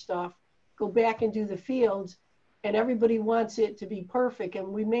regular stuff, go back and do the fields, and everybody wants it to be perfect. And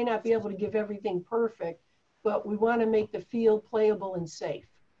we may not be able to give everything perfect, but we want to make the field playable and safe.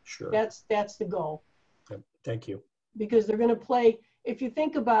 Sure. That's the goal. Okay. Thank you. Because they're going to play, if you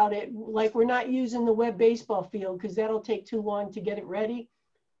think about it, like we're not using the web baseball field because that'll take too long to get it ready.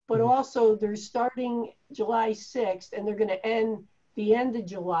 But also they're starting July 6th and they're going to end the end of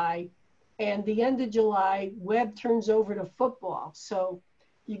July. And the end of July, web turns over to football. So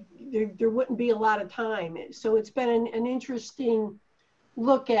there wouldn't be a lot of time. So it's been an interesting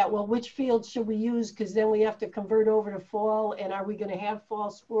look at, well, which field should we use? Because then we have to convert over to fall. And are we going to have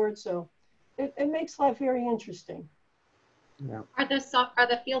fall sports? So it makes life very interesting. Yeah. Are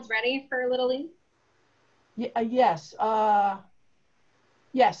the fields ready for Little League? Yes.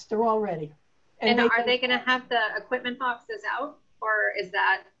 Yes, they're all ready. And are they going to have the equipment boxes out, or is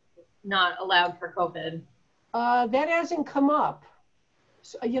that not allowed for COVID? That hasn't come up.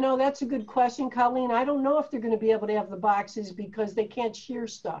 So, you know, that's a good question, Colleen. I don't know if they're going to be able to have the boxes because they can't shear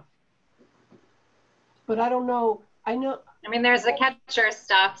stuff. But I don't know. I mean, there's the catcher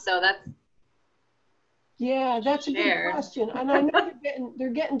stuff, so that's. Yeah, that's a good question. And I know they're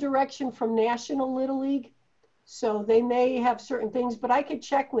getting direction from National Little League. So they may have certain things, but I could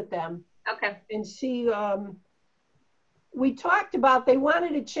check with them. Okay. And see, we talked about, they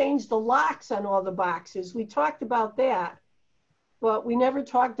wanted to change the locks on all the boxes. We talked about that, but we never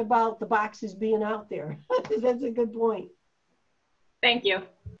talked about the boxes being out there. That's a good point. Thank you.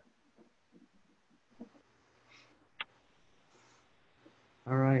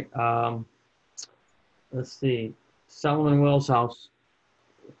 All right. Let's see. Sullivan Wells House,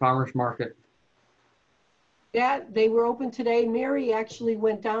 Farmers Market. Yeah, they were open today. Mary actually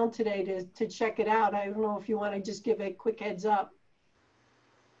went down today to check it out. I don't know if you want to just give a quick heads up.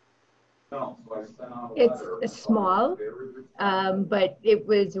 It's small, but it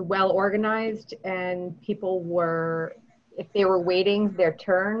was well organized, and people were, if they were waiting their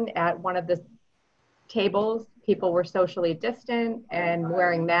turn at one of the tables, people were socially distant and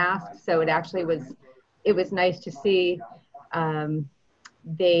wearing masks. So it actually was, it was nice to see.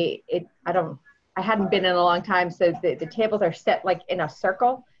 I hadn't been in a long time, so the tables are set like in a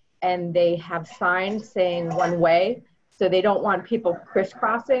circle, and they have signs saying one way, so they don't want people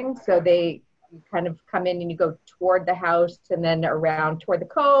crisscrossing. So they kind of come in and you go toward the house and then around toward the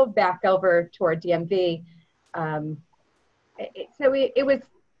Cove, back over toward DMV. So it was,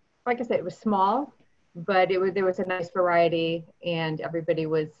 like I said, it was small, but there was a nice variety, and everybody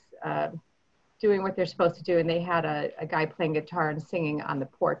was doing what they're supposed to do. And they had a guy playing guitar and singing on the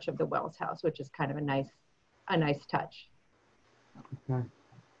porch of the Wells house, which is kind of a nice touch. Okay,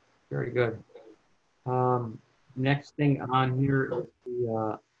 very good. Next thing on here is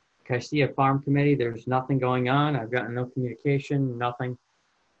the Castilla Farm Committee. There's nothing going on. I've gotten no communication, nothing.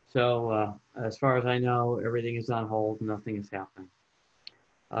 So as far as I know, everything is on hold. Nothing is happening.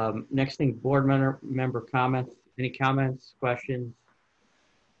 Next thing, board member comments. Any comments, questions?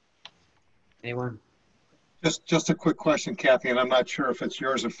 Anyone? Just a quick question, Kathy, and I'm not sure if it's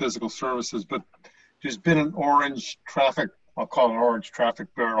yours or physical services, but there's been an orange traffic, I'll call it an orange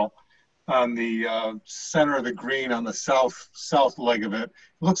traffic barrel on the center of the green on the south leg of it. It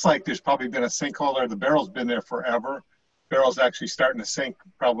looks like there's probably been a sinkhole there. The barrel's been there forever. Barrel's actually starting to sink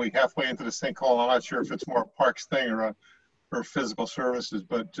probably halfway into the sinkhole. I'm not sure if it's more a Parks thing or physical services,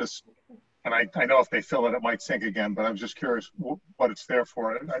 but just, and I know if they fill it, it might sink again, but I'm just curious what it's there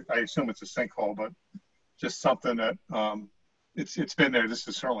for. I assume it's a sinkhole, but just something that it's been there. This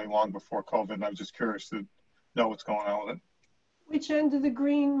is certainly long before COVID, and I'm just curious to know what's going on with it. Which end of the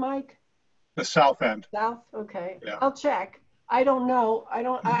green, Mike? The south end. South, okay. Yeah. I'll check. I don't know.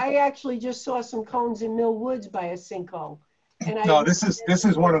 I actually just saw some cones in Mill Woods by a sinkhole. And No, this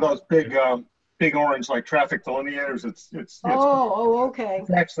is one of those big, big orange, like traffic delineators. Oh, okay.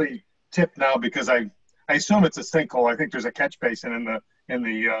 It's actually tipped now because I assume it's a sinkhole. I think there's a catch basin in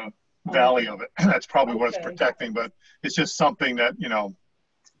the valley of it. That's probably what it's Okay. protecting, but it's just something that,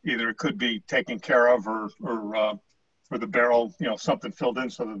 either it could be taken care of or the barrel, something filled in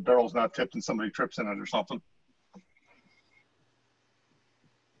so the barrel's not tipped and somebody trips in it or something.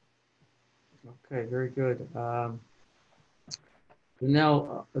 Okay, very good.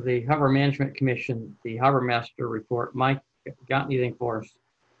 Now, the Harbor Management Commission, the Harbor Master report. Mike, got anything for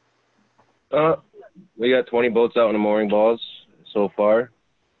us? We got 20 boats out on the mooring balls so far.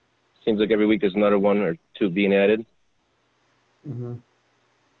 Seems like every week there's another one or two being added. Mm-hmm.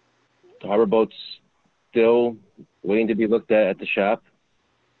 The harbor boats still waiting to be looked at the shop.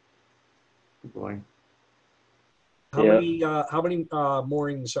 Oh boy. How Yeah. many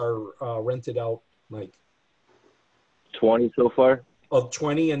moorings are rented out, Mike? 20 so far. Of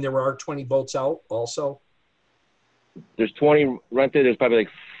 20, and there are 20 boats out also? There's 20 rented. There's probably like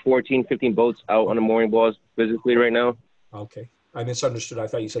 14, 15 boats out on the mooring balls physically right now. Okay. I misunderstood. I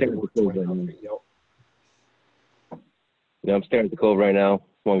thought you said there were 20. Okay, yep. Yeah, I'm staring at the cove right now.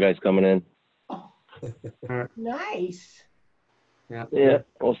 One guy's coming in. Nice. Yeah. Yeah.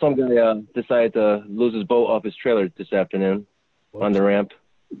 Well, some guy decided to lose his boat off his trailer this afternoon on the ramp.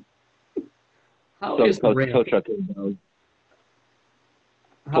 How So is the tow ramp? truck came down,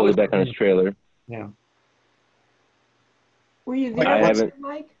 How pulled is it back the on his ramp? trailer. Yeah. Were you Like, there, what's-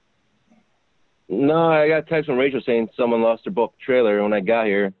 Mike? No, I got a text from Rachel saying someone lost their boat trailer when I got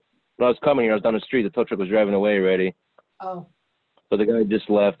here. When I was coming here, I was down the street. The tow truck was driving away already. Oh, So the guy just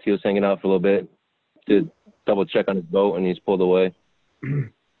left. He was hanging out for a little bit to double check on his boat, and he's pulled away.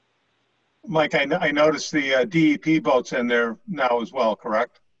 Mike, I noticed the DEP boat's in there now as well,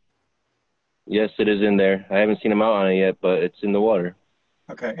 correct? Yes, it is in there. I haven't seen him out on it yet, but it's in the water.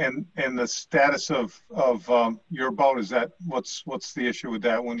 Okay, and the status of your boat, is that, what's the issue with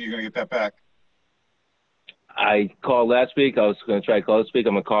that? When are you gonna get that back? I called last week. I was going to try to call this week.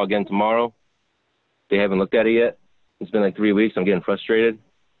 I'm going to call again tomorrow. They haven't looked at it yet. It's been like 3 weeks. I'm getting frustrated.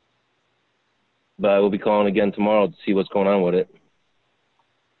 But I will be calling again tomorrow to see what's going on with it.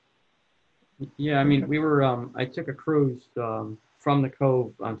 Yeah, I mean, we were, I took a cruise from the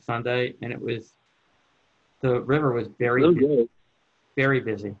cove on Sunday, and the river was very, Really busy, good. very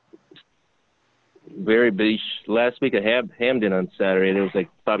busy. Very busy. Last week at Hamden on Saturday, there was like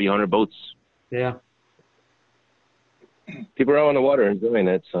probably 100 boats. Yeah. People are out on the water enjoying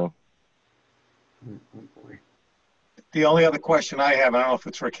it, so. Oh, boy. The only other question I have, I don't know if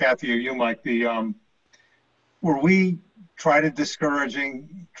it's for Kathy or you, Mike, were we try to discourage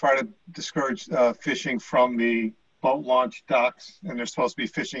fishing from the boat launch docks, and they're supposed to be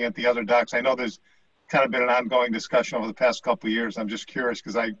fishing at the other docks? I know there's kind of been an ongoing discussion over the past couple of years. I'm just curious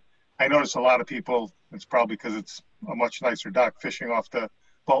because I noticed a lot of people, it's probably because it's a much nicer dock, fishing off the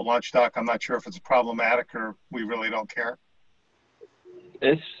boat launch dock. I'm not sure if it's problematic or we really don't care.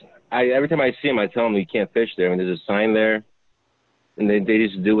 Every time I see them, I tell them you can't fish there. I mean, there's a sign there, and they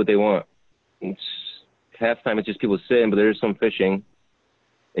just do what they want. Half the time it's just people sitting, but there's some fishing,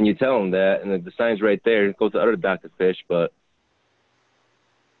 and you tell them that, and the sign's right there. Go to the other dock to fish, but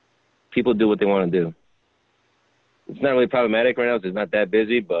people do what they want to do. It's not really problematic right now because it's not that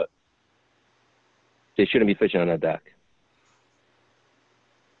busy, but they shouldn't be fishing on that dock.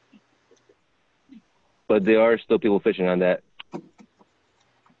 But there are still people fishing on that.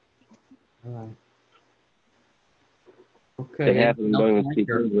 All right. Okay. They have them going to speak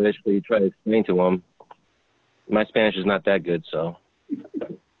English, but you try to explain to them. My Spanish is not that good, so.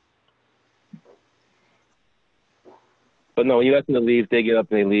 But no, you ask them to leave. They get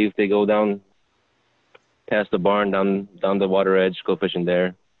up and they leave. They go down past the barn, down the water edge, go fishing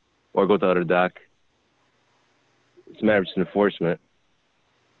there, or go to the other dock. It's a matter of just enforcement.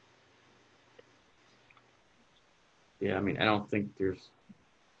 Yeah, I mean, I don't think there's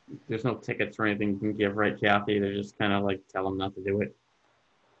no tickets or anything you can give, right, Kathy? They're just kind of like tell them not to do it.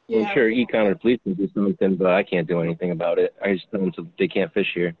 Well, yeah. sure, Econ or police can do something, but I can't do anything about it. I just tell them so they can't fish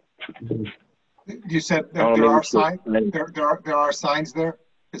here. You said I don't there know, are maybe signs. it's- There are signs there.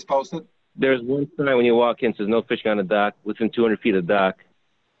 It's posted. There's one sign when you walk in, says no fishing on the dock, within 200 feet of the dock.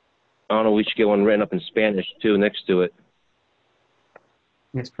 I don't know, we should get one written up in Spanish, too, next to it.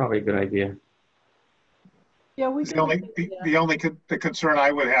 It's probably a good idea. Yeah, we The concern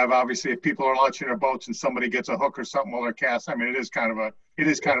I would have, obviously, if people are launching their boats and somebody gets a hook or something while they're casting, I mean, it is kind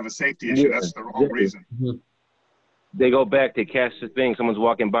of a safety issue. Yeah, That's the whole exactly. reason. They go back, they cast the thing, someone's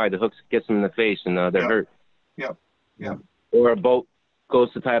walking by, the hook gets them in the face, and they're Yeah. hurt. Yep. or a boat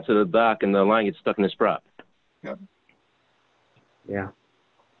goes to tie up to the dock and the line gets stuck in his prop. Yeah.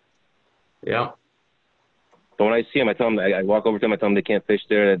 Yeah. But when I see them, I tell them, I walk over to them, I tell them they can't fish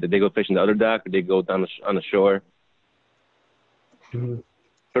there, that they go fish in the other dock, or they go down on the shore. Mhm.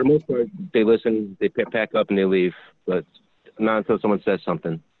 For the most part, they listen, they pack up and they leave, but not until someone says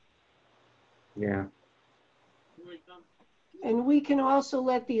something. Yeah. And we can also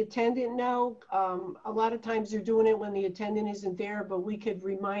let the attendant know. A lot of times they're doing it when the attendant isn't there, but we could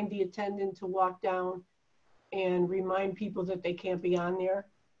remind the attendant to walk down and remind people that they can't be on there.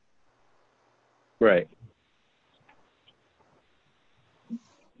 Right.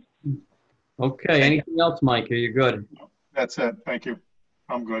 Okay, anything else, Mike? Are you good? That's it. Thank you.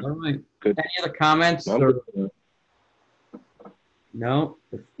 I'm good. All right. Good. Any other comments? I'm or- good. No?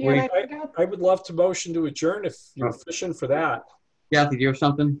 Yeah, and I forgot, I would love to motion to adjourn if you're fishing for that. Kathy, do you have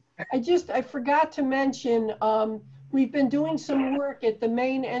something? I forgot to mention, we've been doing some work at the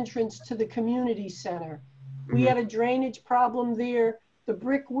main entrance to the community center. We had a drainage problem there. The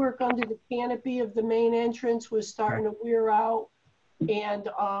brickwork under the canopy of the main entrance was starting to wear out. And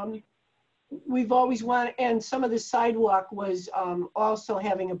we've always wanted, and some of the sidewalk was also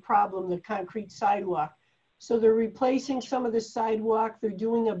having a problem, the concrete sidewalk. So they're replacing some of the sidewalk. They're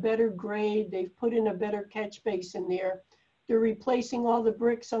doing a better grade. They've put in a better catch basin there. They're replacing all the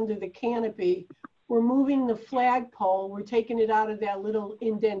bricks under the canopy. We're moving the flagpole. We're taking it out of that little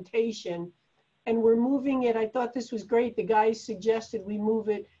indentation. And we're moving it, I thought this was great. The guys suggested we move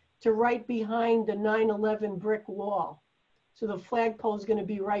it to right behind the 9/11 brick wall. So the flagpole is going to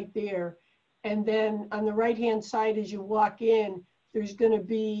be right there. And then on the right-hand side, as you walk in, there's going to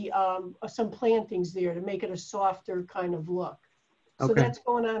be some plantings there to make it a softer kind of look. So Okay. that's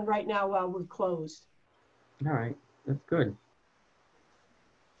going on right now while we're closed. All right, that's good.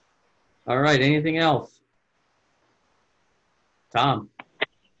 All right, anything else? Tom,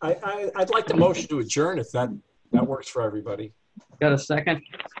 I'd like the motion to adjourn if that works for everybody. got a second?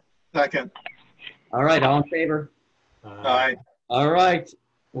 Second. All right, all in favor? Aye. All right,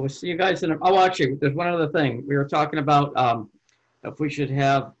 we'll see you guys in oh, actually, there's one other thing. We were talking about if we should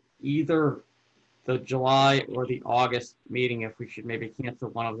have either the July or the August meeting, if we should maybe cancel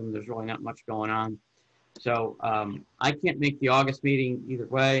one of them. There's really not much going on. So I can't make the August meeting either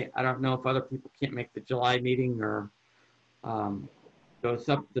way. I don't know if other people can't make the July meeting or so it's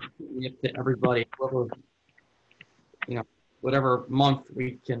up to everybody, whoever, whatever month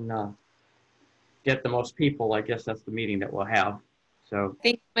we can get the most people, I guess that's the meeting that we'll have. So I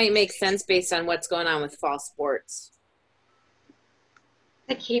think it might make sense based on what's going on with fall sports.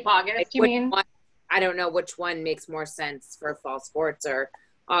 To keep August, you Which mean? one- I don't know which one makes more sense for fall sports or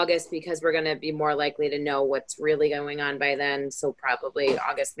August, because we're going to be more likely to know what's really going on by then. So probably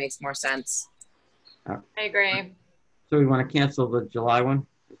August makes more sense. I agree. So we want to cancel the July one?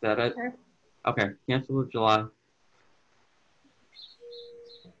 Is that it? Sure. Okay, cancel the July.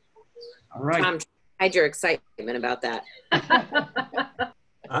 All right. Tom, hide your excitement about that.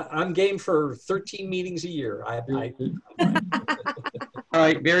 I'm game for 13 meetings a year. All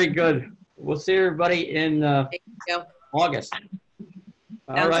right, very good. We'll see everybody in Thank you. August.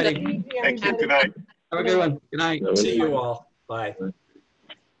 All Sounds righty. good. Thank you. Good night. Have a good one. Good night. See you all. Bye.